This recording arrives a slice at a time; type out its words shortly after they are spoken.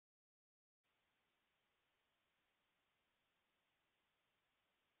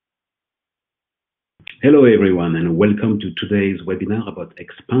Hello everyone and welcome to today's webinar about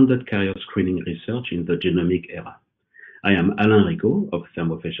expanded carrier screening research in the genomic era. I am Alain Rigaud of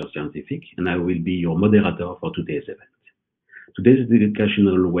Thermo Fisher Scientific and I will be your moderator for today's event. Today's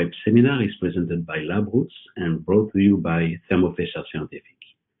educational web seminar is presented by LabRoots and brought to you by Thermo Fisher Scientific.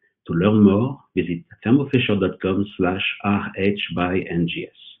 To learn more, visit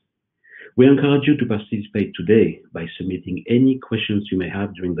thermofisher.com/rh/NGS. We encourage you to participate today by submitting any questions you may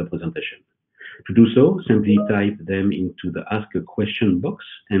have during the presentation. To do so, simply type them into the Ask a Question box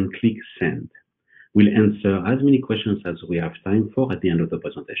and click Send. We'll answer as many questions as we have time for at the end of the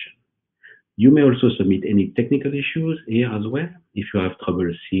presentation. You may also submit any technical issues here as well if you have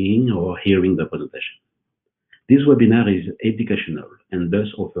trouble seeing or hearing the presentation. This webinar is educational and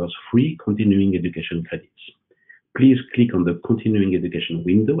thus offers free continuing education credits. Please click on the continuing education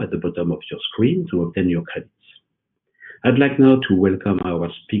window at the bottom of your screen to obtain your credits. I'd like now to welcome our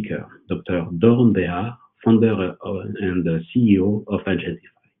speaker, Dr. Doron Behar, founder and CEO of Igentify.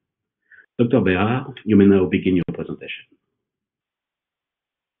 Dr. Behar, you may now begin your presentation.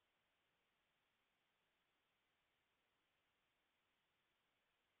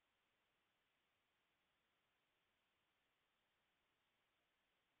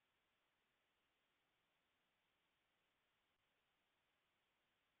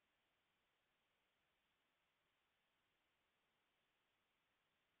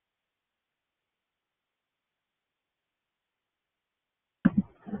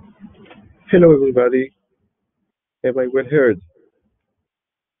 Hello, everybody. Am I well heard?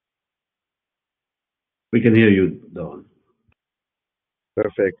 We can hear you, Doron.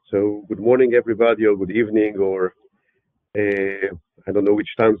 Perfect. So, good morning, everybody, or good evening, or I don't know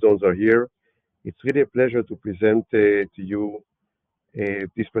which time zones are here. It's really a pleasure to present to you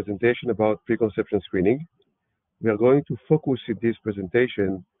this presentation about preconception screening. We are going to focus in this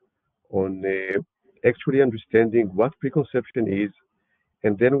presentation on actually understanding what preconception is,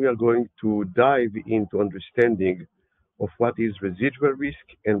 and then we are going to dive into understanding of what is residual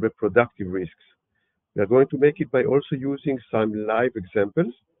risk and reproductive risks. We are going to make it by also using some live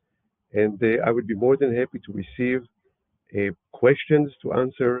examples, and I would be more than happy to receive questions to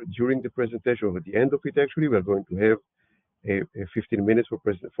answer during the presentation or at the end of it. Actually, we are going to have 15 minutes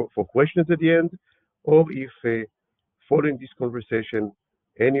for questions at the end, or if following this conversation,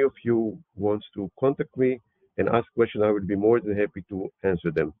 any of you wants to contact me and ask questions, I will be more than happy to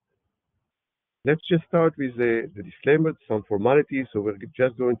answer them. Let's just start with the disclaimer, some formalities, so we're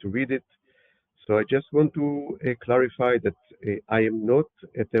just going to read it. So I just want to clarify that I am not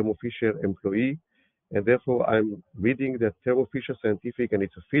a Thermo Fisher employee, and therefore I'm reading that Thermo Fisher Scientific and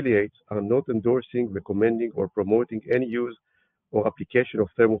its affiliates are not endorsing, recommending, or promoting any use or application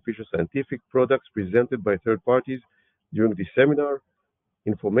of Thermo Fisher Scientific products presented by third parties during this seminar.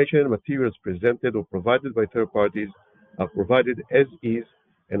 Information and materials presented or provided by third parties are provided as is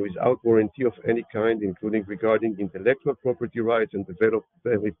and without warranty of any kind, including regarding intellectual property rights and developed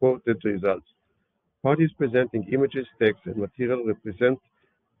and reported results. Parties presenting images, text, and material represent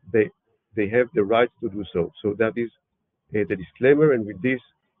they have the right to do so. So that is the disclaimer, and with this,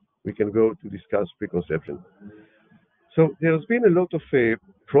 we can go to discuss preconception. So there has been a lot of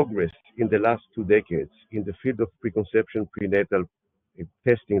progress in the last 2 decades in the field of preconception prenatal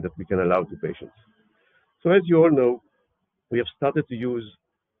testing that we can allow to patients. So as you all know, we have started to use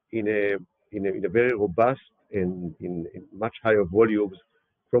in a very robust and in much higher volumes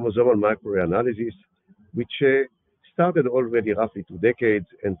chromosomal microarray which started already roughly 2 decades,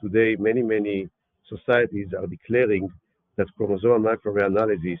 and today many societies are declaring that chromosomal microarray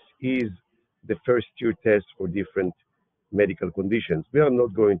analysis is the first tier test for different medical conditions. We are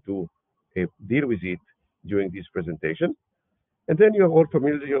not going to deal with it during this presentation. And then you are all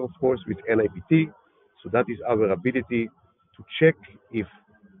familiar, of course, with NIPT. So that is our ability to check if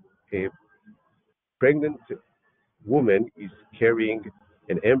a pregnant woman is carrying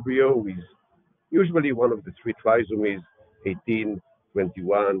an embryo with usually one of the 3 trisomies, 18,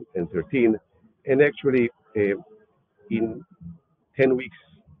 21, and 13, and actually in 10 weeks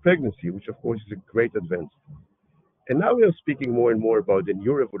pregnancy, which of course is a great advance. And now we are speaking more and more about the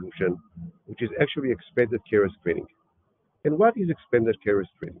new revolution, which is actually expanded carrier screening. And what is expanded carrier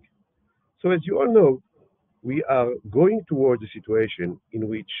screening? So as you all know, we are going towards a situation in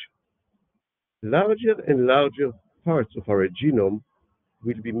which larger and larger parts of our genome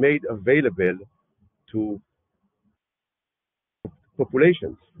will be made available to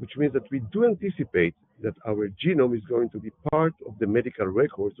populations, which means that we do anticipate that our genome is going to be part of the medical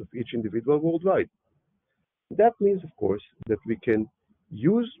records of each individual worldwide. That means, of course, that we can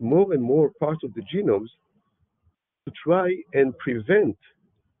use more and more parts of the genomes to try and prevent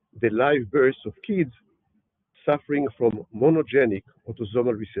the live births of kids suffering from monogenic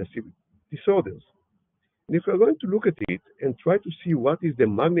autosomal recessive disorders. And if we're going to look at it and try to see what is the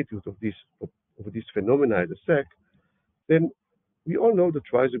magnitude of this phenomena at the SEC, then we all know that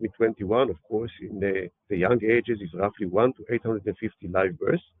trisomy 21, of course, in the young ages is roughly 1 to 850 live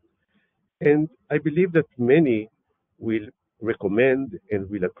births. And I believe that many will recommend and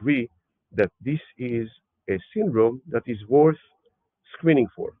will agree that this is a syndrome that is worth screening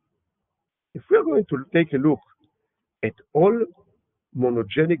for. If we're going to take a look at all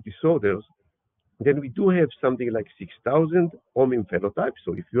monogenic disorders, then we do have something like 6,000 homing phenotypes.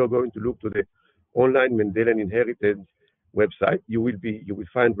 So if you are going to look to the online Mendelian inheritance website, you will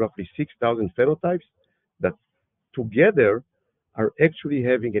find roughly 6,000 phenotypes that together are actually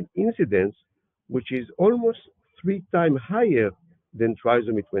having an incidence which is almost 3 times higher than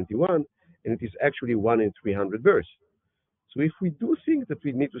trisomy 21, and it is actually 1 in 300 births. So if we do think that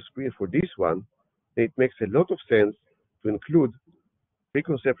we need to screen for this one, then it makes a lot of sense to include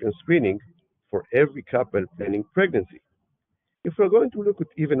preconception screening for every couple planning pregnancy. If we're going to look at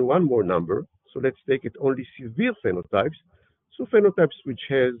even one more number, so let's take it only severe phenotypes, so phenotypes which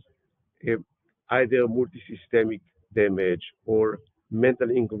has either multisystemic damage or mental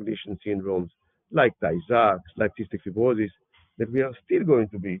incognition syndromes like Tay-Sachs, like cystic fibrosis, that we are still going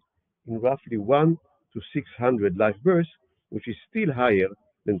to be in roughly 1 to 600 live births, which is still higher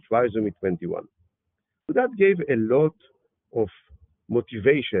than trisomy 21. So that gave a lot of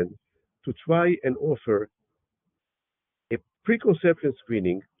motivation to try and offer a preconception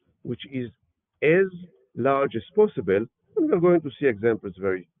screening which is as large as possible, and we're going to see examples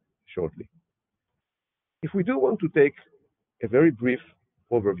very shortly. If we do want to take a very brief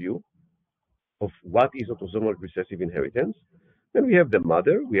overview of what is autosomal recessive inheritance, then we have the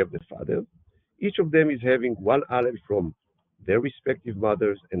mother, we have the father. Each of them is having one allele from their respective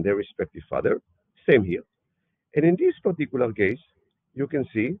mothers and their respective father. Same here. And in this particular case, you can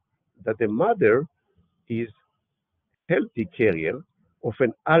see that the mother is healthy carrier of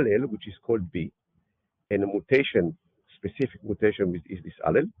an allele which is called B, and a mutation, specific mutation is this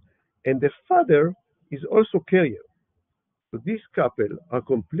allele, and the father is also carrier. So this couple are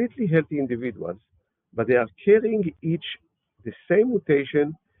completely healthy individuals, but they are carrying each the same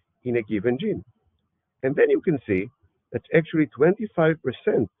mutation in a given gene. And then you can see that actually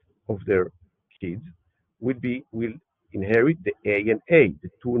 25% of their kids will inherit the A and A, the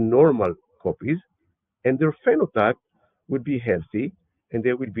two normal copies, and their phenotype will be healthy and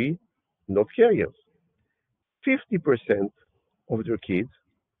they will be not carriers. 50% of their kids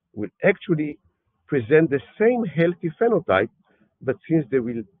will actually present the same healthy phenotype, but since they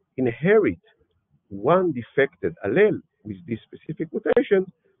will inherit one defected allele with this specific mutation,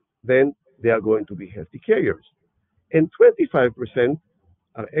 then they are going to be healthy carriers. And 25%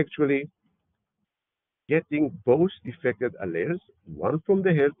 are actually getting both defected alleles, one from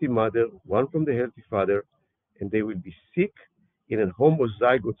the healthy mother, one from the healthy father, and they will be sick in a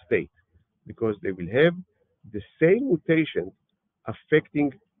homozygote state because they will have the same mutation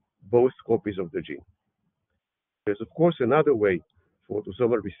affecting both copies of the gene. There's, of course, another way for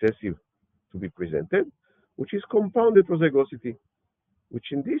autosomal recessive to be presented, which is compounded heterozygosity, which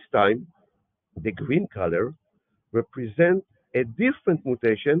in this time, the green color represents a different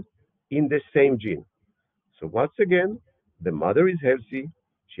mutation in the same gene. So once again, the mother is healthy.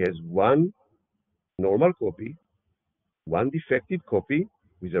 She has one normal copy, one defective copy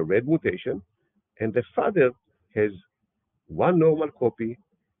with a red mutation, and the father has one normal copy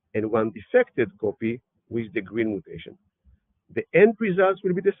and one defected copy with the green mutation. The end results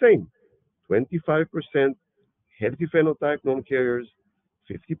will be the same. 25% healthy phenotype non-carriers,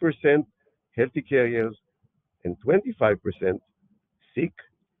 50% healthy carriers, and 25% sick,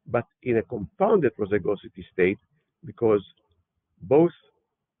 but in a compounded heterozygosity state because both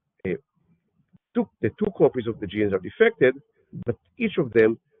the two copies of the genes are defected, but each of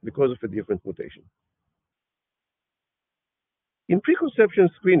them because of a different mutation. In preconception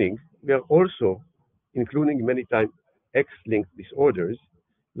screening, we are also including many times X-linked disorders,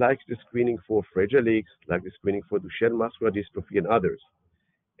 like the screening for Fragile X, like the screening for Duchenne muscular dystrophy and others.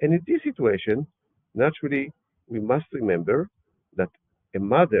 And in this situation, naturally, we must remember that a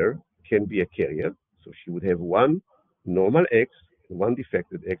mother can be a carrier, so she would have one normal X and one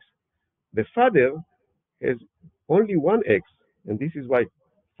defected X. The father has only one X, and this is why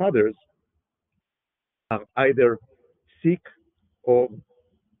fathers are either sick or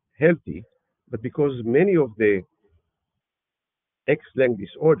healthy, but because many of the X-linked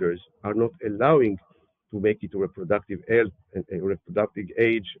disorders are not allowing to make it to reproductive health and reproductive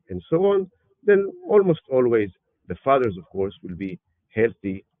age and so on, then almost always the fathers, of course, will be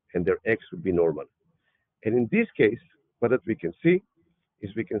healthy and their X will be normal. And in this case, what that we can see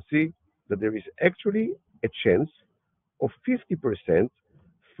is we can see that there is actually a chance of 50%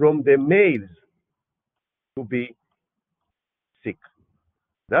 from the males to be sick.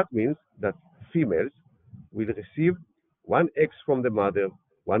 That means that females will receive one X from the mother,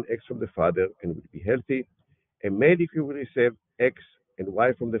 one X from the father, and will be healthy. A male, if he will receive X and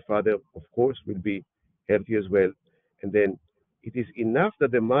Y from the father, of course, will be healthy as well. And then it is enough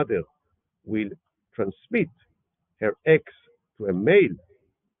that the mother will transmit her X to a male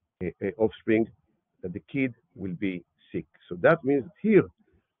offspring that the kid will be sick. So that means here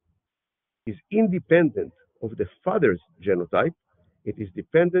is independent of the father's genotype. It is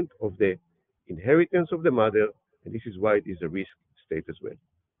dependent of the inheritance of the mother, and this is why it is a risk state as well.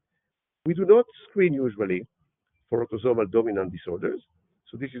 We do not screen usually for autosomal dominant disorders,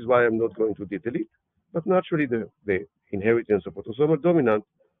 so this is why I'm not going to detail it. But naturally, the inheritance of autosomal dominant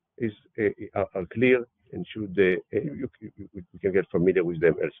is are clear and should we can get familiar with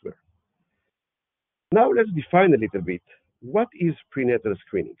them elsewhere. Now let's define a little bit what is prenatal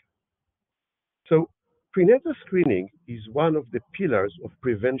screening. So prenatal screening is one of the pillars of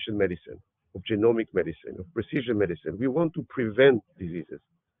prevention medicine, of genomic medicine, of precision medicine. We want to prevent diseases.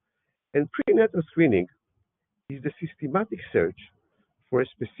 And prenatal screening is the systematic search for a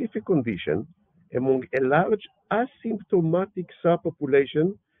specific condition among a large asymptomatic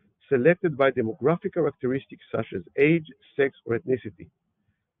subpopulation selected by demographic characteristics such as age, sex, or ethnicity.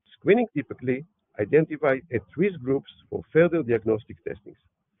 Screening typically identifies at-risk groups for further diagnostic testings.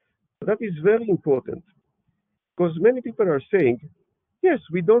 So that is very important because many people are saying, yes,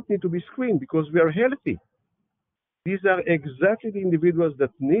 we don't need to be screened because we are healthy. These are exactly the individuals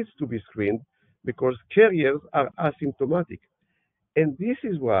that needs to be screened because carriers are asymptomatic. And this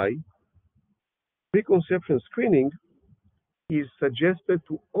is why preconception screening is suggested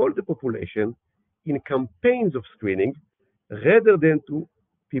to all the population in campaigns of screening rather than to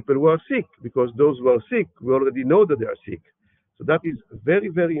people who are sick, because those who are sick, we already know that they are sick. So that is very,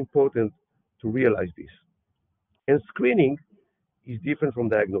 very important to realize this. And screening is different from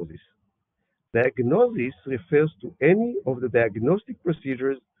diagnosis. Diagnosis refers to any of the diagnostic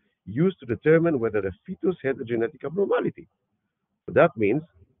procedures used to determine whether a fetus had a genetic abnormality. So that means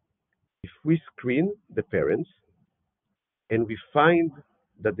if we screen the parents and we find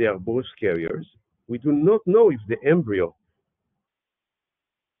that they are both carriers, we do not know if the embryo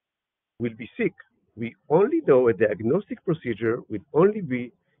will be sick. We only know a diagnostic procedure will only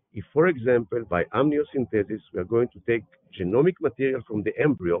be if, for example, by amniocentesis, we are going to take genomic material from the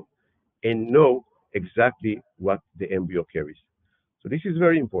embryo and know exactly what the embryo carries. So this is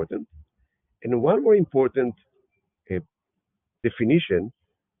very important. And one more important definition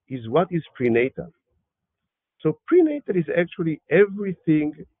is what is prenatal. So prenatal is actually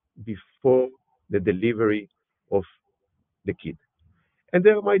everything before the delivery of the kid. And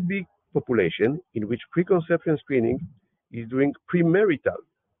there might be population in which preconception screening is doing premarital,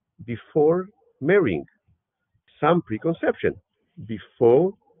 before marrying, some preconception,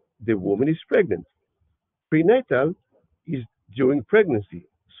 before the woman is pregnant. Prenatal is during pregnancy.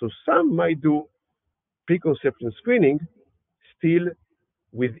 So some might do preconception screening still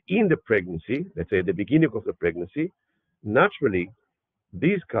within the pregnancy, let's say at the beginning of the pregnancy. Naturally,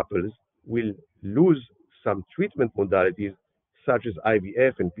 these couples will lose some treatment modalities such as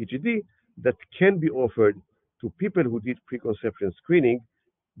IVF and PGD that can be offered to people who did preconception screening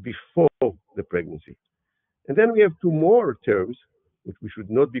before the pregnancy. And then we have two more terms, which we should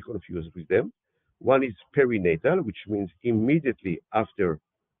not be confused with them. One is perinatal, which means immediately after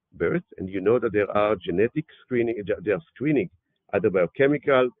birth. And you know that there are genetic screening, there are screening, either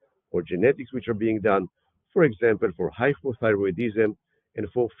biochemical or genetics, which are being done, for example, for hypothyroidism and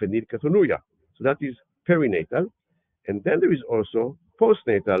for phenylketonuria. So that is perinatal. And then there is also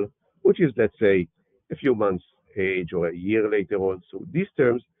postnatal, which is, let's say, a few months age or a year later on. So these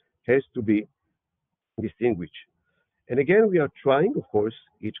terms has to be distinguished. And again, we are trying, of course,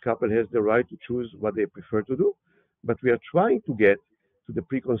 each couple has the right to choose what they prefer to do, but we are trying to get to the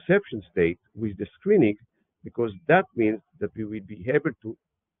preconception state with the screening, because that means that we will be able to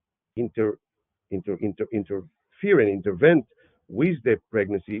interfere and intervene with the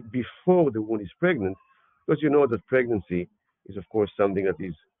pregnancy before the woman is pregnant, because you know that pregnancy is, of course, something that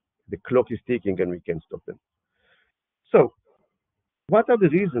is, the clock is ticking and we can't stop them. So, what are the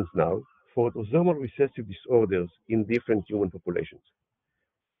reasons now for autosomal recessive disorders in different human populations?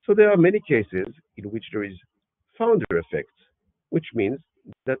 So there are many cases in which there is founder effects, which means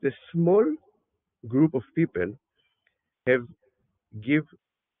that a small group of people have give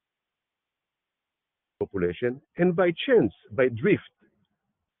population, and by chance, by drift,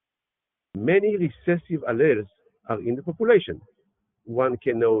 Many recessive alleles are in the population. One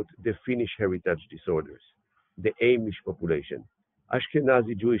can note the Finnish heritage disorders, the Amish population,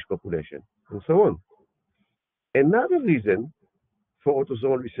 Ashkenazi Jewish population, and so on. Another reason for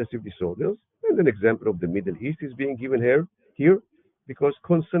autosomal recessive disorders, and an example of the Middle East is being given here because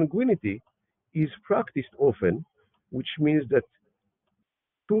consanguinity is practiced often, which means that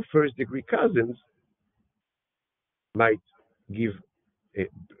two first-degree cousins might give a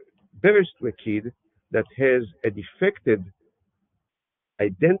birth to a kid that has a defected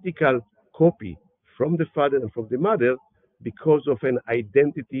identical copy from the father and from the mother because of an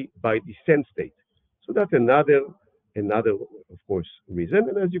identity by descent state. So that's another, of course, reason.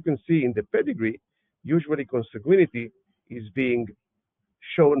 And as you can see in the pedigree, usually consanguinity is being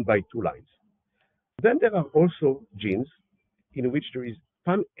shown by two lines. Then there are also genes in which there is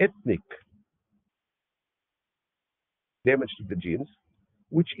pan-ethnic damage to the genes,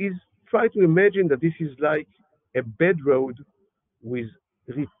 which is, try to imagine that this is like a bad road with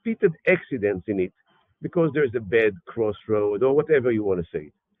repeated accidents in it because there's a bad crossroad or whatever you want to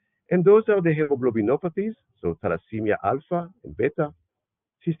say. And those are the hemoglobinopathies, so thalassemia alpha and beta,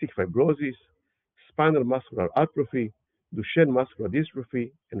 cystic fibrosis, spinal muscular atrophy, Duchenne muscular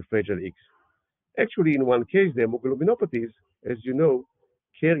dystrophy, and Fragile X. Actually, in one case, the hemoglobinopathies, as you know,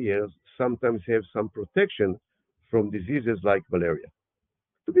 carriers sometimes have some protection from diseases like malaria.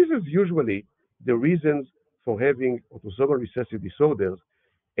 So this is usually the reasons for having autosomal recessive disorders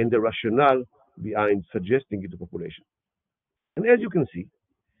and the rationale behind suggesting it to the population. And as you can see,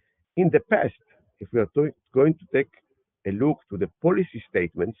 in the past, if we are going to take a look to the policy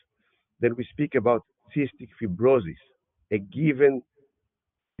statements, then we speak about cystic fibrosis, a given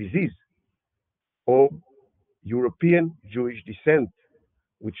disease, or European Jewish descent,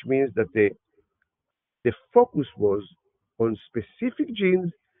 which means that the focus was on specific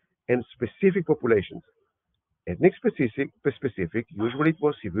genes and specific populations. Ethnic specific, usually it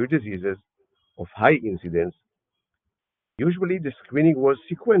was severe diseases of high incidence. Usually the screening was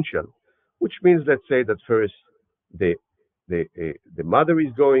sequential, which means, let's say that first the, the mother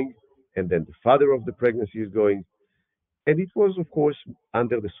is going, and then the father of the pregnancy is going. And it was, of course,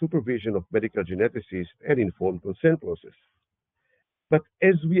 under the supervision of medical geneticists and informed consent process. But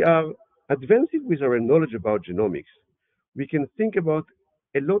as we are advancing with our knowledge about genomics, we can think about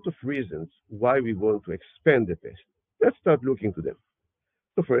a lot of reasons why we want to expand the test. Let's start looking to them.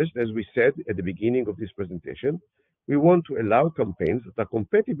 So first, as we said at the beginning of this presentation, we want to allow campaigns that are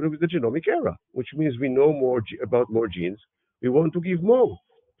compatible with the genomic era, which means we know more about more genes. We want to give more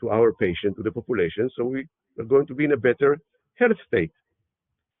to our patient, to the population, so we are going to be in a better health state.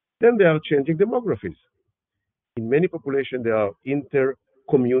 Then there are changing demographies. In many populations, there are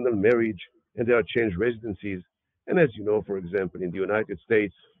inter-communal marriage and there are changed residencies. And as you know, for example, in the United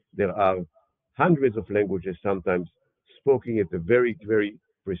States, there are hundreds of languages sometimes spoken at a very, very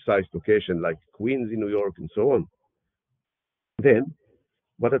precise location, like Queens in New York and so on. Then,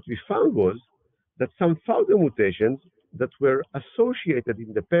 what we found was that some founder mutations that were associated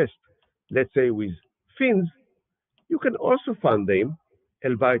in the past, let's say with Finns, you can also find them,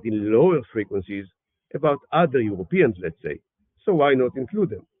 albeit in lower frequencies, about other Europeans, let's say. So why not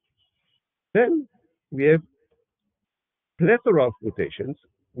include them? Then we have plethora of mutations,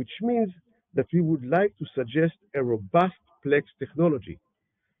 which means that we would like to suggest a robust plex technology.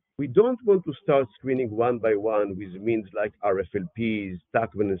 We don't want to start screening one by one with means like RFLPs,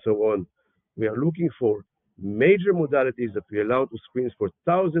 TACMAN, and so on. We are looking for major modalities that we allow to screen for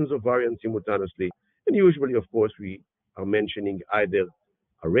thousands of variants simultaneously. And usually, of course, we are mentioning either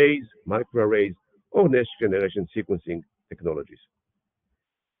arrays, microarrays, or next generation sequencing technologies.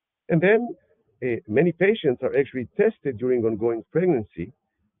 And then many patients are actually tested during ongoing pregnancy.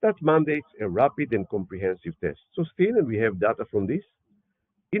 That mandates a rapid and comprehensive test. So still, and we have data from this,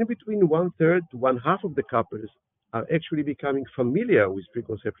 in between 1/3 to 1/2 of the couples are actually becoming familiar with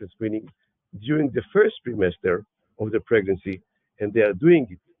preconception screening during the first trimester of the pregnancy, and they are doing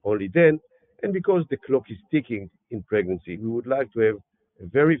it only then. And because the clock is ticking in pregnancy, we would like to have a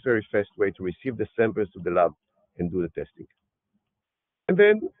very, very fast way to receive the samples to the lab and do the testing. And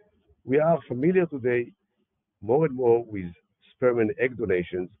then we are familiar today more and more with sperm and egg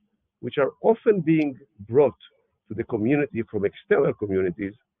donations, which are often being brought to the community from external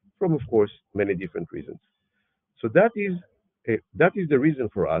communities from, of course, many different reasons. So that is the reason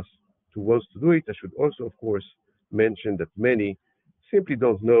for us to want to do it. I should also, of course, mention that many simply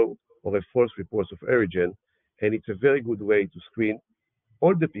don't know or have false reports of origin, and it's a very good way to screen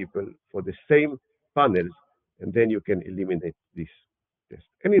all the people for the same panels, and then you can eliminate this test.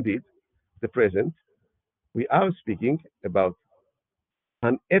 And indeed, the present, we are speaking about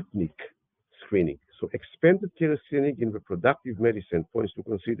an ethnic screening. So expanded carrier screening in reproductive medicine points to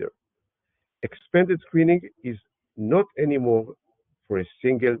consider. Expanded screening is not anymore for a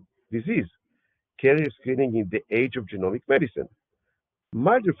single disease. Carrier screening in the age of genomic medicine.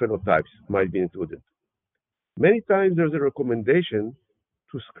 Milder phenotypes might be included. Many times there's a recommendation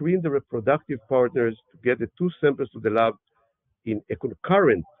to screen the reproductive partners to get the two samples to the lab in a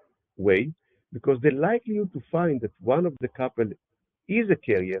concurrent way, because the likelihood to find that one of the couple is a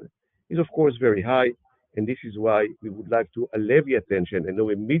carrier is of course very high, and this is why we would like to allay attention and know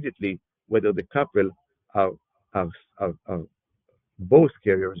immediately whether the couple are, are, are both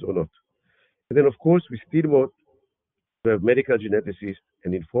carriers or not. And then of course we still want to have medical geneticists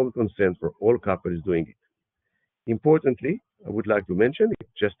and informed consent for all couples doing it. Importantly, I would like to mention it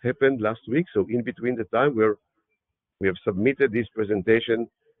just happened last week, so in between the time where we have submitted this presentation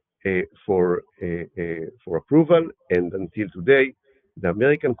for approval, and until today, the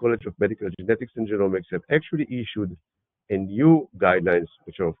American College of Medical Genetics and Genomics have actually issued a new guidelines,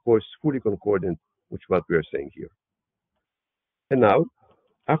 which are of course fully concordant with what we are saying here. And now,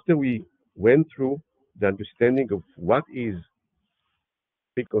 after we went through the understanding of what is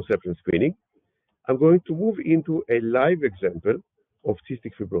preconception screening, I'm going to move into a live example of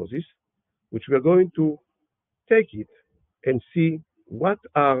cystic fibrosis, which we are going to take it and see what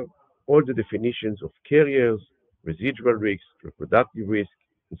are all the definitions of carriers, residual risk, reproductive risk,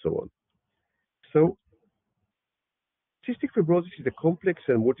 and so on. So, cystic fibrosis is a complex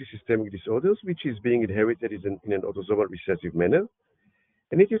and multisystemic disorder which is being inherited in an autosomal recessive manner,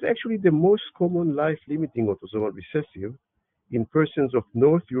 and it is actually the most common life-limiting autosomal recessive in persons of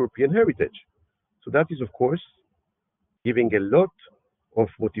North European heritage. So that is, of course, giving a lot of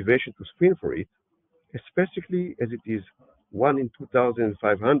motivation to screen for it, especially as it is 1 in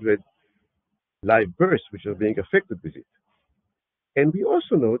 2,500 live births which are being affected with it. And we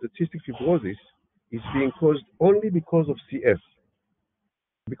also know that cystic fibrosis is being caused only because of CF,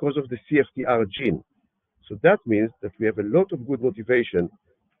 because of the CFTR gene. So that means that we have a lot of good motivation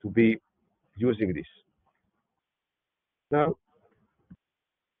to be using this. Now,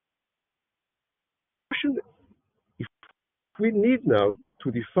 if we need now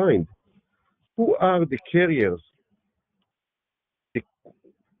to define who are the carriers,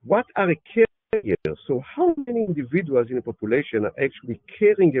 what are a carrier? So how many individuals in a population are actually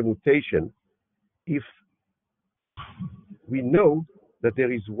carrying a mutation if we know that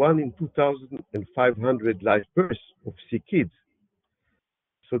there is 1 in 2,500 live births of sick kids?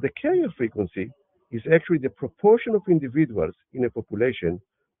 So the carrier frequency is actually the proportion of individuals in a population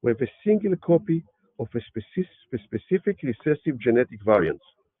who have a single copy of a specific recessive genetic variant.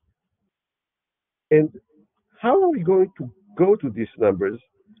 And how are we going to go to these numbers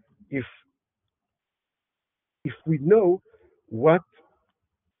if we know what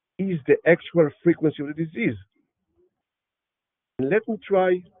is the actual frequency of the disease? And let me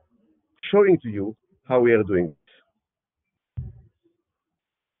try showing to you how we are doing this.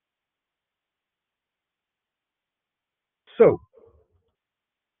 So,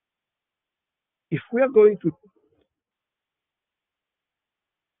 if we are going to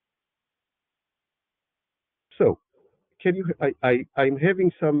can you? I'm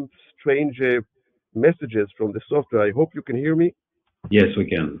having some strange messages from the software. I hope you can hear me. Yes, we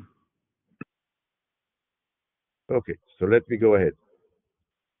can. Okay, so let me go ahead.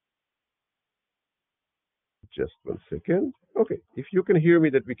 Just 1 second. Okay, if you can hear me,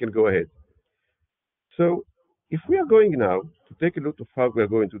 that we can go ahead. So, if we are going now to take a look at how we are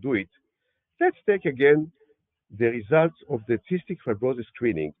going to do it, let's take again the results of the cystic fibrosis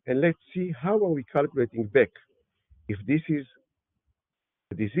screening, and let's see how are we calculating back. If this is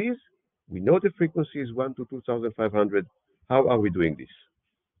a disease, we know the frequency is 1 to 2,500. How are we doing this?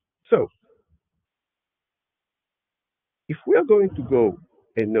 So, if we are going to go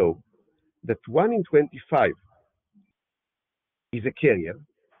and know that 1 in 25 is a carrier,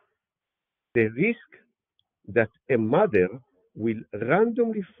 the risk that a mother will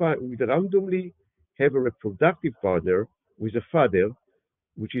randomly have a reproductive partner with a father,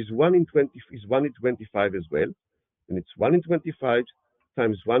 which is 1 in 25 as well, and it's 1 in 25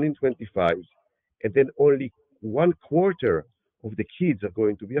 times 1 in 25, and then only 1/4 of the kids are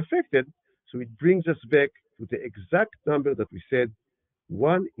going to be affected. So it brings us back to the exact number that we said,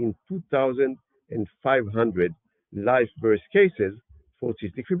 1 in 2,500 live birth cases for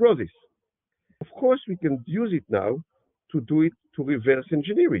cystic fibrosis. Of course, we can use it now to reverse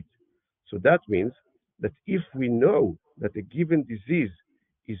engineer it. So that means that if we know that a given disease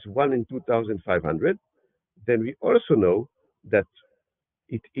is 1 in 2,500, then we also know that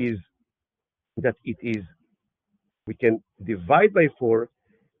we can divide by 4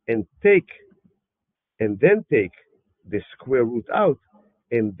 and take and then take the square root out,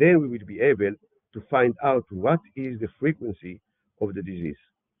 and then we will be able to find out what is the frequency of the disease.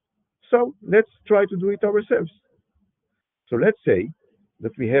 So let's try to do it ourselves. So let's say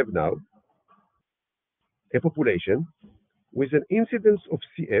that we have now a population with an incidence of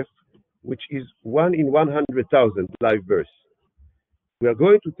CF, which is 1 in 100,000 live births. We are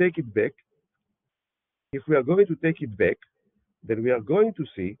going to take it back. If we are going to take it back, then we are going to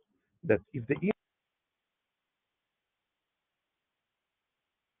see that if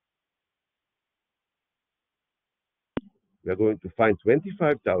we are going to find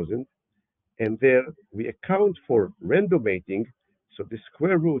 25,000, and there we account for random mating. So the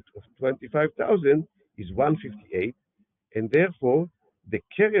square root of 25,000 is 158, and therefore the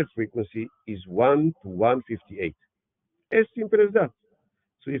carrier frequency is 1 to 158. As simple as that.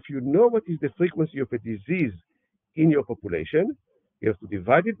 So if you know what is the frequency of a disease in your population, you have to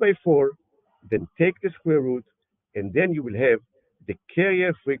divide it by 4, then take the square root, and then you will have the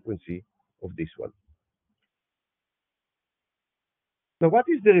carrier frequency of this one. Now, what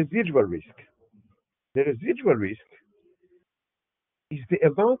is the residual risk? The residual risk is the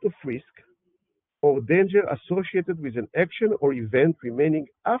amount of risk or danger associated with an action or event remaining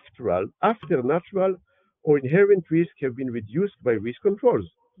after natural or inherent risk have been reduced by risk controls.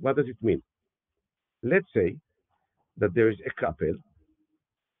 What does it mean? Let's say that there is a couple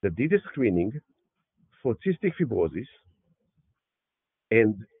that did a screening for cystic fibrosis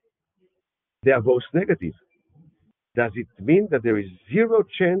and they are both negative. Does it mean that there is zero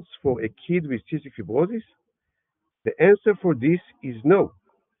chance for a kid with cystic fibrosis? The answer for this is no.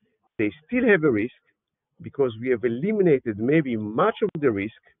 They still have a risk because we have eliminated maybe much of the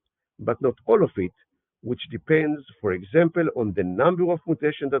risk, but not all of it, which depends, for example, on the number of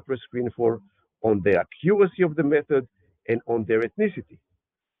mutations that were screened for, on the accuracy of the method, and on their ethnicity.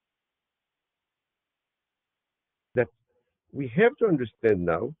 That we have to understand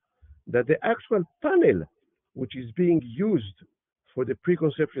now that the actual panel which is being used for the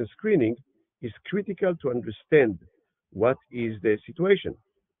preconception screening is critical to understand what is the situation.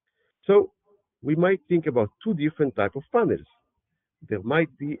 So we might think about two different types of panels. There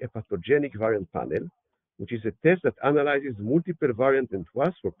might be a pathogenic variant panel, which is a test that analyzes multiple variant and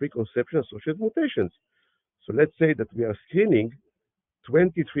twice for preconception-associated mutations. So let's say that we are screening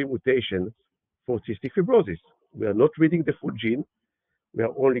 23 mutations for cystic fibrosis. We are not reading the full gene. We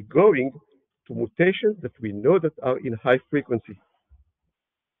are only going to mutations that we know that are in high frequency.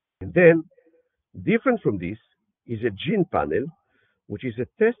 And then, different from this, is a gene panel, which is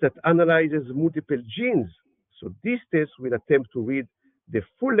a test that analyzes multiple genes. So this test will attempt to read the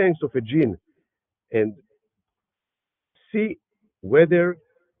full length of a gene and see whether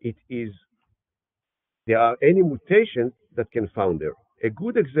there are any mutations that can found there. A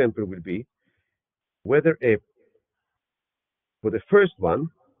good example will be whether for the first one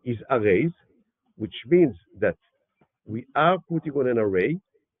is arrays, which means that we are putting on an array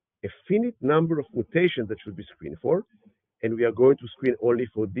a finite number of mutations that should be screened for, and we are going to screen only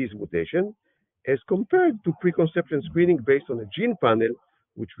for these mutations, as compared to preconception screening based on a gene panel,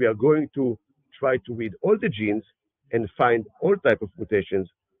 which we are going to try to read all the genes and find all types of mutations.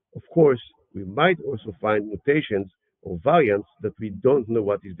 Of course, we might also find mutations or variants that we don't know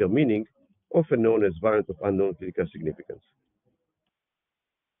what is their meaning, often known as variants of unknown clinical significance.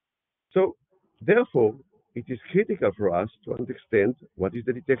 So, therefore, it is critical for us to understand what is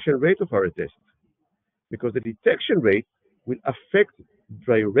the detection rate of our test, because the detection rate will affect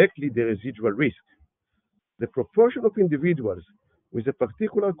directly the residual risk. The proportion of individuals with a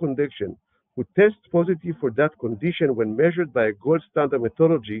particular condition who test positive for that condition when measured by a gold standard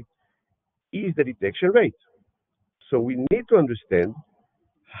methodology is the detection rate. So we need to understand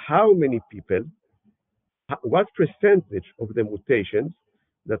how many people, what percentage of the mutations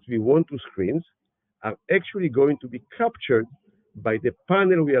that we want to screen are actually going to be captured by the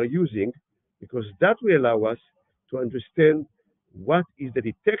panel we are using, because that will allow us to understand what is the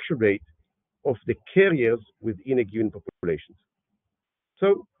detection rate of the carriers within a given population.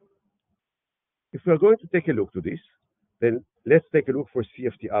 So if we are going to take a look to this, then let's take a look for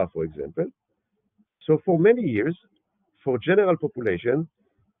CFTR, for example. So for many years, for general population,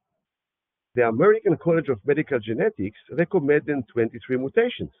 the American College of Medical Genetics recommended 23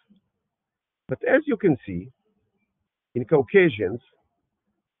 mutations. But as you can see, in Caucasians,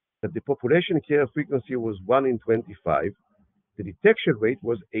 that the population carrier frequency was 1 in 25, the detection rate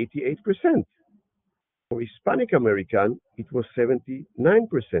was 88%. For Hispanic American, it was 79%.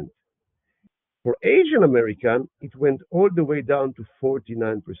 For Asian American, it went all the way down to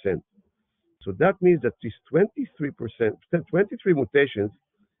 49%. So that means that these 23 mutations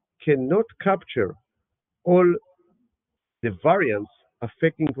cannot capture all the variants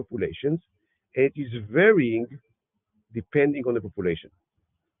affecting populations, and it is varying depending on the population.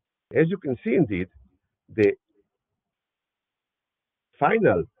 As you can see, indeed, the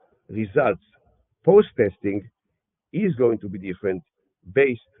final results post-testing is going to be different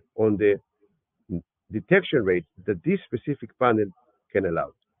based on the detection rate that this specific panel can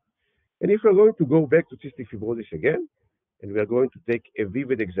allow. And if we're going to go back to cystic fibrosis again, and we are going to take a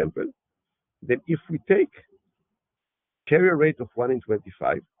vivid example, then if we take carrier rate of 1 in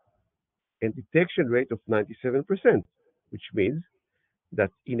 25 and detection rate of 97%, which means that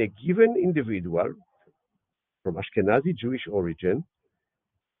in a given individual from Ashkenazi Jewish origin,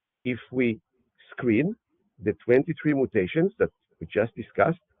 if we screen the 23 mutations that we just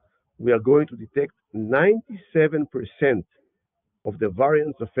discussed, we are going to detect 97% of the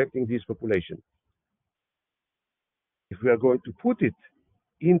variants affecting this population. If we are going to put it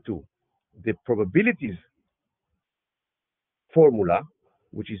into the probabilities formula,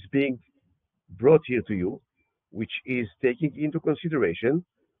 which is being brought here to you, which is taking into consideration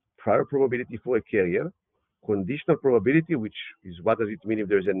prior probability for a carrier, conditional probability, which is what does it mean if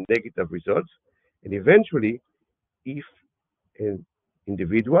there's a negative result, and eventually if an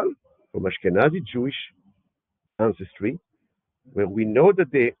individual from Ashkenazi Jewish ancestry, where we know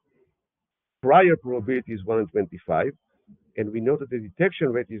that the prior probability is 1 in 25, and we know that the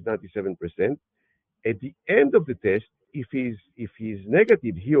detection rate is 97%, at the end of the test, if he's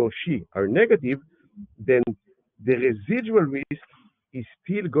negative, he or she are negative, then the residual risk is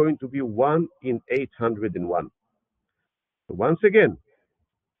still going to be 1 in 801. So once again,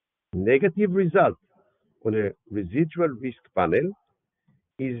 negative result on a residual risk panel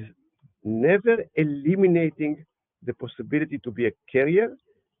is never eliminating the possibility to be a carrier,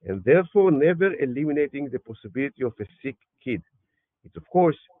 and therefore never eliminating the possibility of a sick kid. It's, of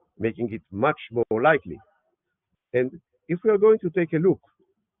course, making it much more likely. And if we are going to take a look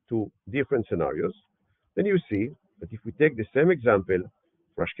to different scenarios, then you see that if we take the same example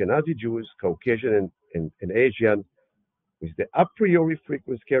for Ashkenazi Jews, Caucasian, and Asian, with the a priori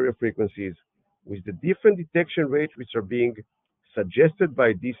carrier frequencies, with the different detection rates which are being suggested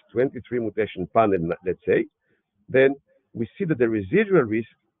by this 23 mutation panel, let's say, then we see that the residual risk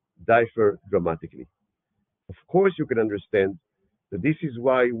differ dramatically. Of course, you can understand that this is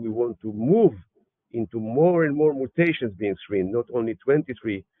why we want to move into more and more mutations being screened, not only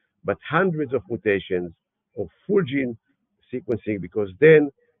 23, but hundreds of mutations of full gene sequencing, because then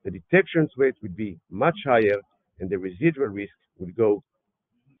the detection rate would be much higher and the residual risk would go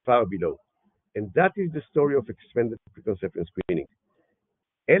far below. And that is the story of expanded preconception screening,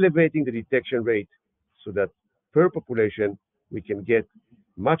 elevating the detection rate so that per population we can get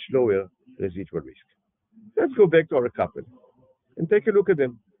much lower residual risk. Let's go back to our couple and take a look at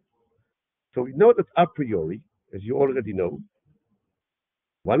them. So we know that a priori, as you already know,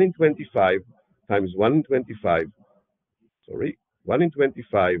 1 in 25 times 1 in 25, 1 in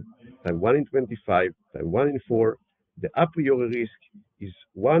 25 times 1 in 25 times 1 in 4, the a priori risk is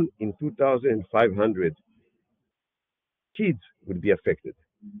 1 in 2,500 kids will be affected.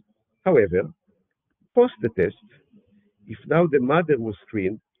 However, post the test, if now the mother was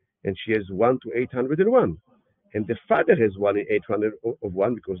screened and she has 1 to 801, and the father has 1 in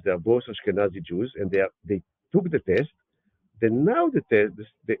 801 because they are both Ashkenazi Jews and they took the test, then now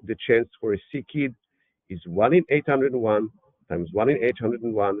the chance for a sick kid is 1 in 801 times 1 in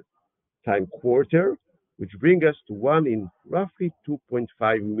 801 times quarter, which brings us to 1 in roughly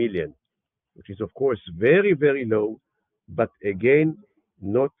 2.5 million, which is of course very, very low, but again,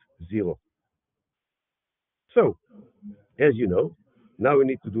 not zero. So, as you know, now we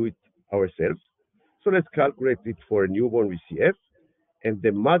need to do it ourselves. So let's calculate it for a newborn with CF, and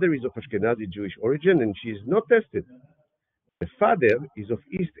the mother is of Ashkenazi Jewish origin and she is not tested. The father is of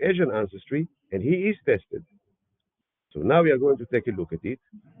East Asian ancestry and he is tested. So now we are going to take a look at it.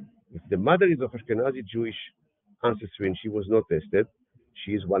 If the mother is of Ashkenazi Jewish ancestry and she was not tested,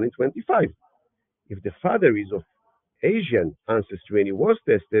 she is 1 in 25. If the father is of Asian ancestry and he was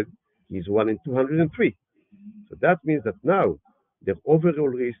tested, he is 1 in 203. So that means that now the overall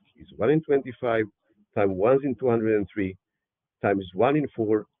risk is 1 in 25 times 1 in 203 times 1 in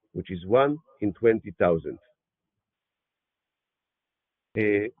 4, which is 1 in 20,000.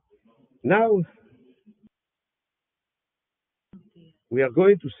 Now we are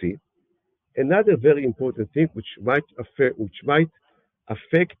going to see another very important thing which might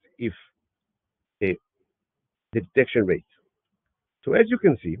affect if the detection rate. So as you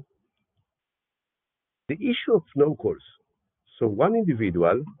can see, the issue of no calls. So one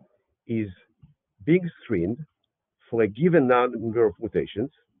individual is being screened for a given number of mutations,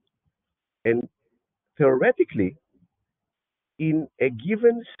 and theoretically, in a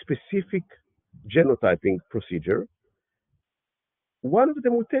given specific genotyping procedure, one of the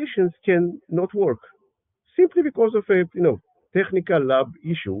mutations can not work simply because of a technical lab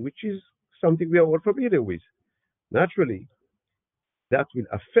issue, which is something we are all familiar with. Naturally, that will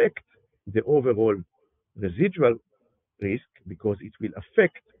affect the overall residual risk because it will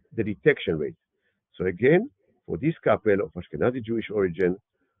affect the detection rate. So again, for this couple of Ashkenazi Jewish origin,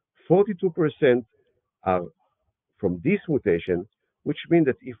 42% are from this mutation, which means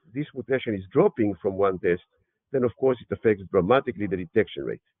that if this mutation is dropping from one test, then of course it affects dramatically the detection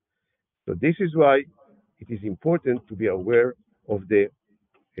rate. So this is why it is important to be aware of the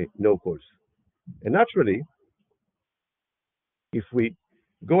no-calls. And naturally, if we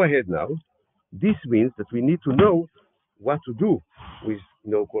go ahead now, this means that we need to know what to do with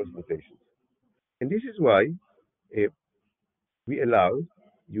no-cause mutations. And this is why we allow,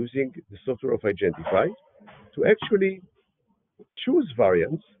 using the software of Igentify, to actually choose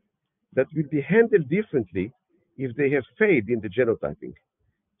variants that will be handled differently if they have failed in the genotyping.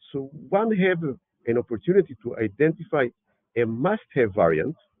 So one have an opportunity to identify a must-have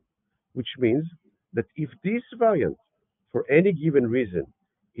variant, which means that if this variant, for any given reason,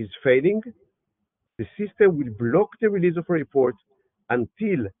 is failing, the system will block the release of a report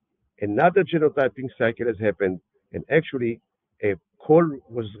until another genotyping cycle has happened and actually a call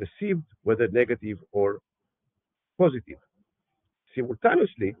was received, whether negative or positive.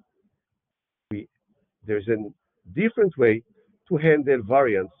 Simultaneously, there's a different way to handle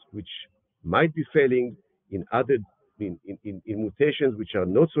variants which might be failing in other in mutations which are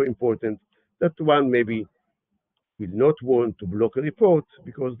not so important, that one maybe will not want to block a report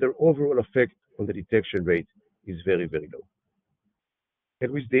because their overall effect on the detection rate is very, very low.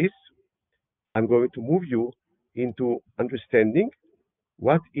 And with this, I'm going to move you into understanding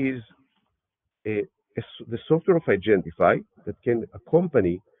what is the software of Igentify that can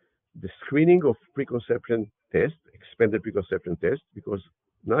accompany the screening of preconception test, expanded preconception test, because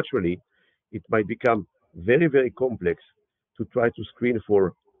naturally it might become very, very complex to try to screen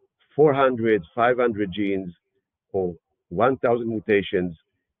for 400, 500 genes or 1,000 mutations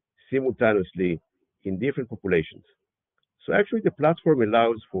simultaneously in different populations. So actually the platform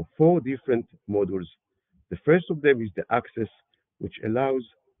allows for 4 different modules. The first of them is the access, which allows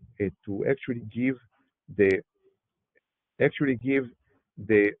it to actually give the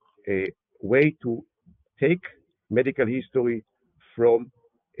way to take medical history from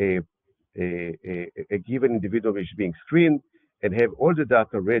a, a given individual which is being screened and have all the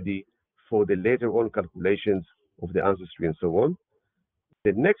data ready for the later on calculations of the ancestry and so on.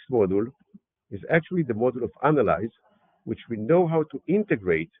 The next module is actually the module of analyze, which we know how to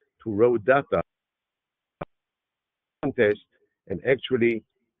integrate to raw data test and actually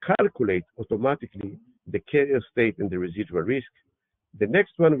calculate automatically the carrier state and the residual risk. The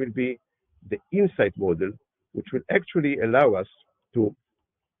next one will be the insight model, which will actually allow us to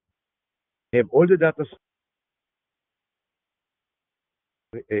have all the data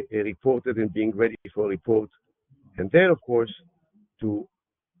reported and being ready for report, and then, of course, to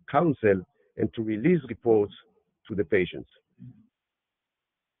counsel and to release reports to the patients.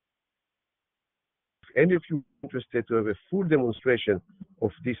 If any of you are interested to have a full demonstration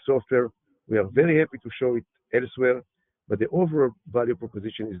of this software, we are very happy to show it elsewhere, but the overall value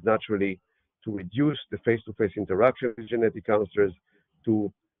proposition is naturally to reduce the face-to-face interaction with genetic counselors,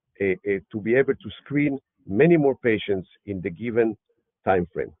 to be able to screen many more patients in the given time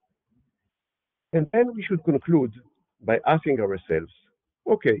frame. And then we should conclude by asking ourselves,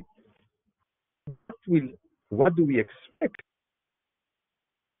 okay, what do we expect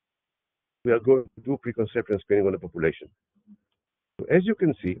we are going to do preconception screening on the population? So as you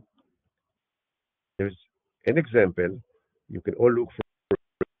can see, there's an example. You can all look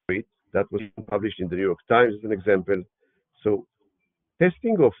for it. That was published in the New York Times as an example. So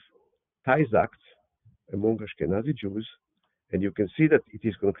testing of Tay-Sachs among Ashkenazi Jews, and you can see that it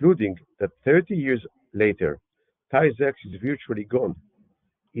is concluding that 30 years later, Tay-Sachs is virtually gone.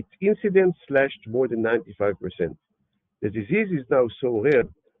 Its incidence slashed more than 95%. The disease is now so rare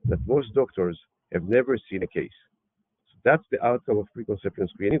that most doctors have never seen a case. So that's the outcome of preconception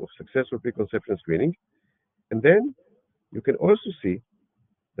screening, of successful preconception screening. And then you can also see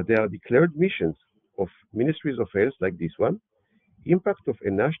that there are declared missions of ministries of health like this one, impact of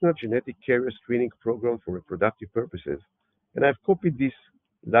a national genetic carrier screening program for reproductive purposes. And I've copied this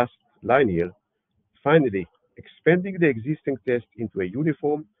last line here. Finally, expanding the existing test into a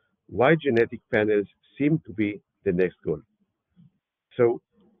uniform, wide genetic panels seem to be the next goal. So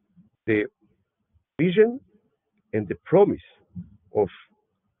the vision and the promise of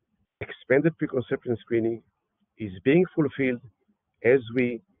expanded preconception screening is being fulfilled as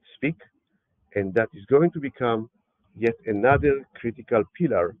we speak, and that is going to become yet another critical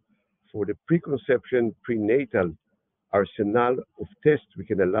pillar for the preconception prenatal arsenal of tests we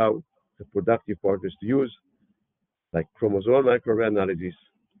can allow the productive partners to use, like chromosomal microarray analysis,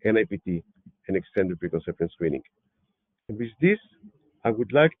 NIPT, and extended preconception screening. And with this, I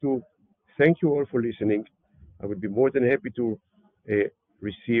would like to thank you all for listening. I would be more than happy to uh,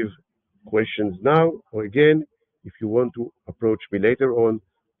 receive questions now, or again, if you want to approach me later on,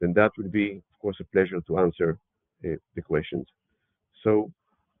 then that would be, of course, a pleasure to answer the questions. So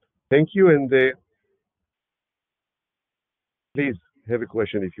thank you, and please have a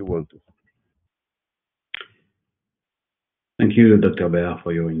question if you want to. Thank you, Dr. Behar,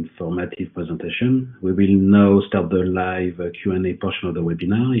 for your informative presentation. We will now start the live Q&A portion of the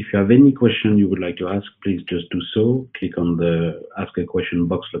webinar. If you have any question you would like to ask, please just do so. Click on the Ask a Question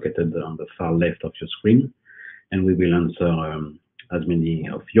box located on the far left of your screen, and we will answer as many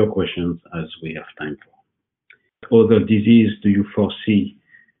of your questions as we have time for. Other disease do you foresee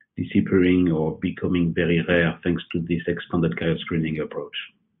disappearing or becoming very rare thanks to this expanded carrier screening approach?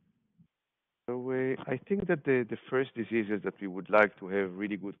 So I think that the first diseases that we would like to have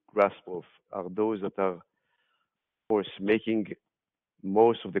really good grasp of are those that are, of course, making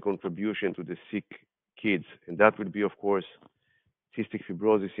most of the contribution to the sick kids. And that would be, of course, cystic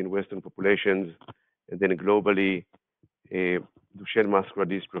fibrosis in Western populations, and then globally, Duchenne muscular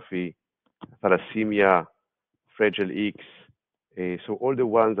dystrophy, thalassemia, Fragile X, so all the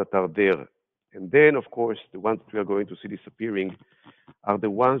ones that are there. And then, of course, the ones that we are going to see disappearing are the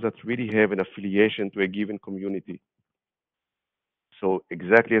ones that really have an affiliation to a given community. So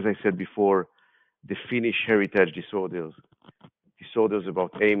exactly as I said before, the Finnish heritage disorders, disorders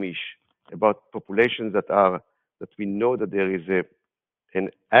about Amish, about populations that we know that there is an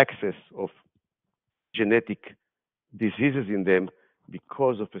excess of genetic diseases in them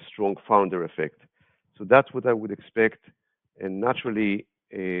because of a strong founder effect. So that's what I would expect. And naturally,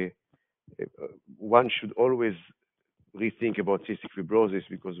 one should always rethink about cystic fibrosis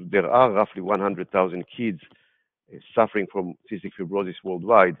because there are roughly 100,000 kids suffering from cystic fibrosis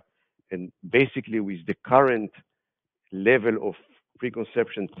worldwide. And basically, with the current level of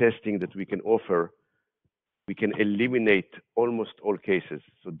preconception testing that we can offer, we can eliminate almost all cases.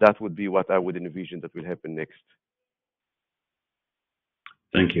 So that would be what I would envision that will happen next.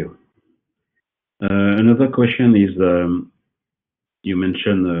 Thank you. Another question is, you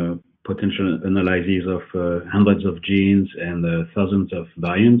mentioned potential analysis of hundreds of genes and thousands of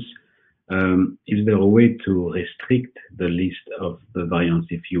variants. Is there a way to restrict the list of the variants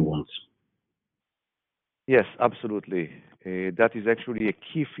if you want? Yes, absolutely. That is actually a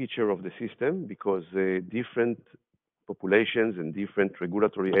key feature of the system because different populations and different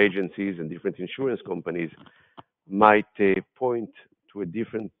regulatory agencies and different insurance companies might point to a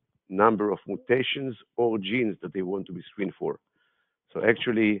different number of mutations or genes that they want to be screened for. So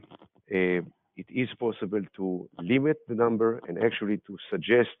actually, it is possible to limit the number and actually to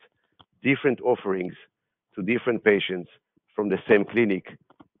suggest different offerings to different patients from the same clinic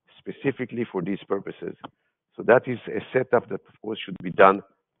specifically for these purposes. So that is a setup that, of course, should be done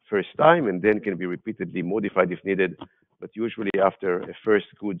first time and then can be repeatedly modified if needed. But usually after a first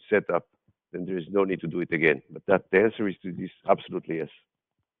good setup, then there is no need to do it again. But the answer is to this absolutely yes.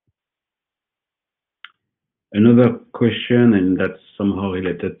 Another question, and that's somehow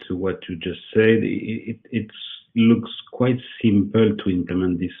related to what you just said. It looks quite simple to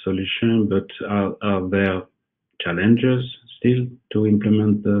implement this solution, but are there challenges still to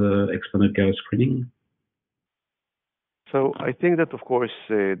implement the expanded carrier screening? So I think that, of course,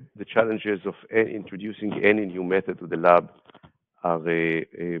 the challenges of introducing any new method to the lab are,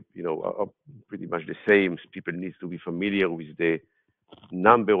 are pretty much the same. People need to be familiar with the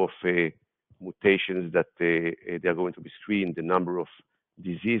number of mutations that they are going to be screened, the number of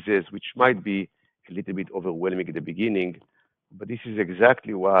diseases, which might be a little bit overwhelming at the beginning. But this is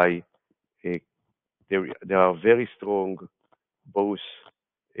exactly why there are very strong both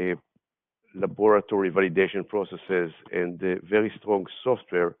laboratory validation processes and very strong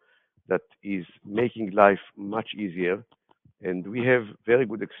software that is making life much easier. And we have very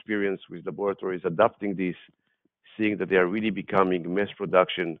good experience with laboratories adopting this, seeing that they are really becoming mass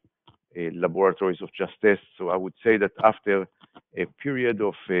production laboratories of just tests. So I would say that after a period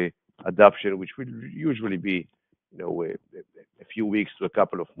of adoption, which will usually be, a few weeks to a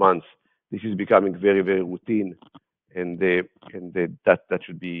couple of months, this is becoming very, very routine, and that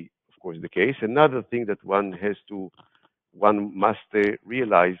should be, of course, the case. Another thing that one must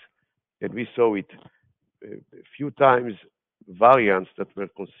realize, and we saw it a few times variants that were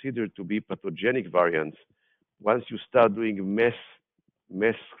considered to be pathogenic variants, once you start doing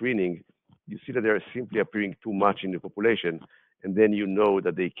mass screening, you see that they are simply appearing too much in the population, and then you know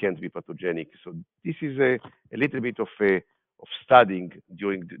that they can't be pathogenic. So this is a little bit of studying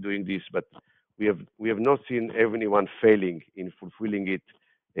doing this, but we have not seen anyone failing in fulfilling it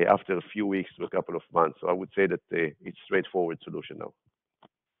after a few weeks to a couple of months. So I would say that it's a straightforward solution now.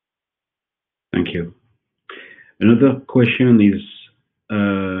 Thank you. Another question is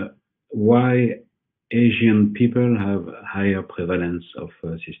why Asian people have higher prevalence of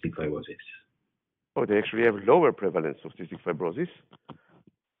cystic fibrosis? Oh, they actually have lower prevalence of cystic fibrosis.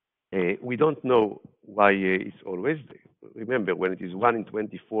 We don't know why it's always. Remember, when it is 1 in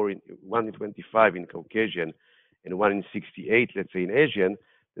 24, 1 in 25 in Caucasian, and 1 in 68, let's say in Asian,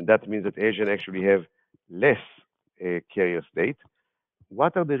 then that means that Asian actually have less carrier state.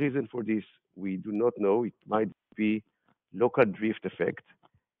 What are the reasons for this? We do not know. It might be local drift effect.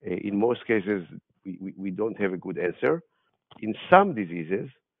 In most cases, we don't have a good answer. In some diseases,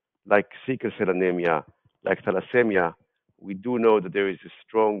 like sickle cell anemia, like thalassemia, we do know that there is a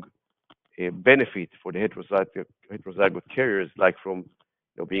strong benefit for the heterozygote carriers, like from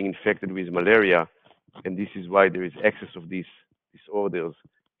being infected with malaria, and this is why there is excess of these disorders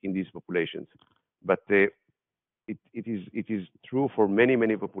in these populations. But it is true for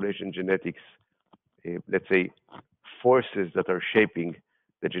many population genetics. Let's say forces that are shaping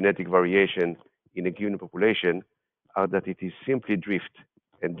the genetic variation in a given population are that it is simply drift,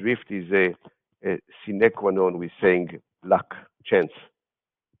 and drift is a sine qua non with saying luck, chance.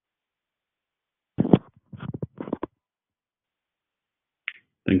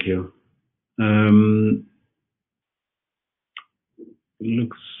 Thank you.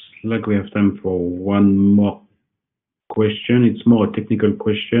 Looks like we have time for one more question. It's more a technical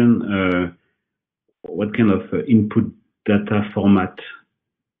question. What kind of input data format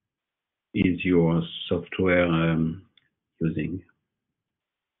is your software using?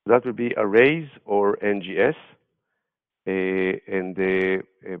 That would be arrays or NGS, and the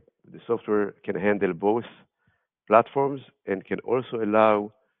software can handle both platforms and can also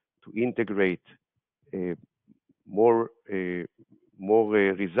allow to integrate more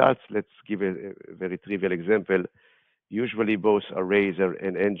results. Let's give a very trivial example. Usually, both arrays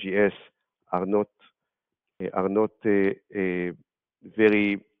and NGS are not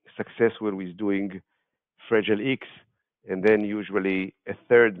very successful with doing Fragile X, and then usually a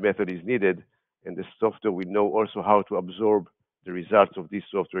third method is needed, and the software will know also how to absorb the results of this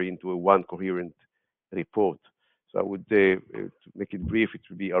software into a one coherent report. So I would, to make it brief, it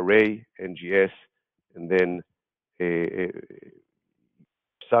would be array, NGS, and then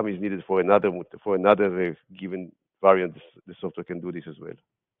some is needed for another given variant. The software can do this as well.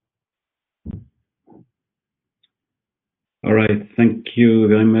 All right, thank you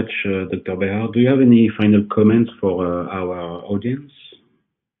very much, Dr. Behar. Do you have any final comments for our audience?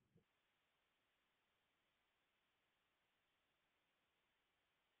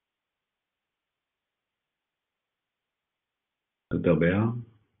 Dr. Behar?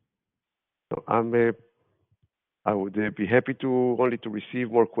 I would be happy to receive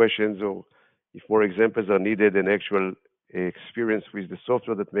more questions, or if more examples are needed, an actual experience with the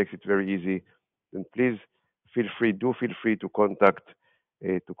software that makes it very easy, then please feel free to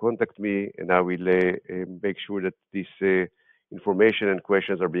contact me, and I will make sure that this information and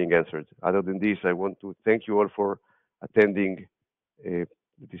questions are being answered. Other than this, I want to thank you all for attending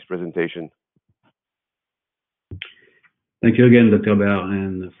this presentation. Thank you again, Dr. Behar,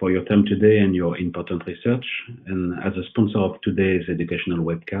 and for your time today and your important research. And as a sponsor of today's educational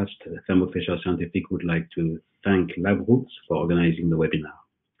webcast, Thermo Fisher Scientific would like to thank LabRoots for organizing the webinar.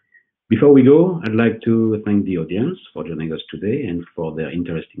 Before we go, I'd like to thank the audience for joining us today and for their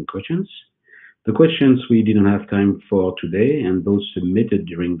interesting questions. The questions we didn't have time for today and those submitted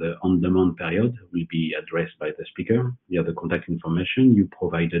during the on-demand period will be addressed by the speaker via the contact information you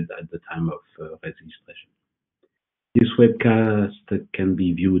provided at the time of registration. This webcast can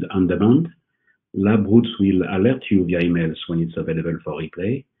be viewed on demand. LabRoots will alert you via emails when it's available for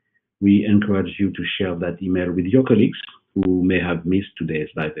replay. We encourage you to share that email with your colleagues who may have missed today's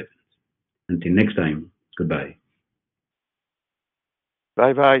live event. Until next time, goodbye.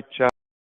 Bye-bye. Ciao.